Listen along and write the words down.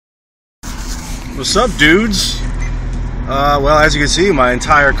What's up, dudes? Well, as you can see, my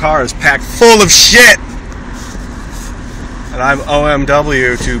entire car is packed full of shit. And I'm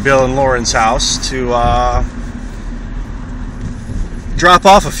OMW to Bill and Lauren's house to drop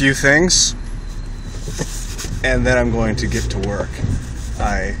off a few things. And then I'm going to get to work.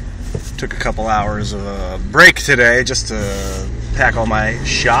 I took a couple hours of a break today just to pack all my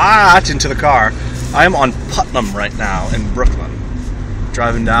shit into the car. I am on Putnam right now in Brooklyn,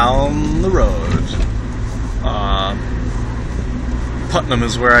 driving down the road. Putnam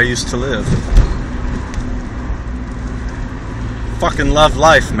is where I used to live. Fucking love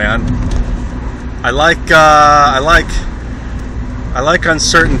life, man. I like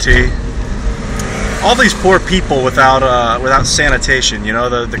uncertainty. All these poor people without sanitation. You know,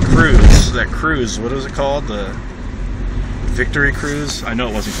 the cruise, that cruise. What is it called? The Victory Cruise? I know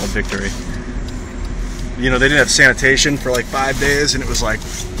it wasn't called Victory. You know, they didn't have sanitation for like 5 days, and it was like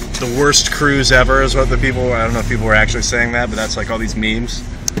the worst cruise ever is what the people were. I don't know if people were actually saying that, but that's like all these memes.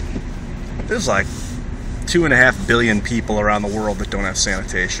 There's like 2.5 billion people around the world that don't have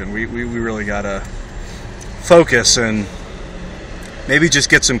sanitation. We really gotta focus and maybe just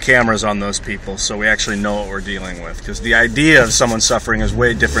get some cameras on those people so we actually know what we're dealing with, because the idea of someone suffering is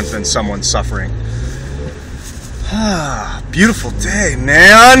way different than someone suffering. Beautiful day,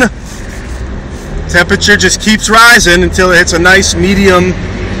 man. Temperature just keeps rising until it hits a nice medium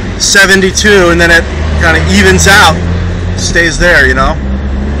 72, and then it kind of evens out, stays there, you know.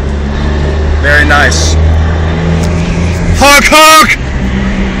 Very nice. Honk honk!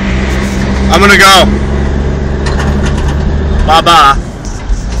 I'm gonna go. Bye bye.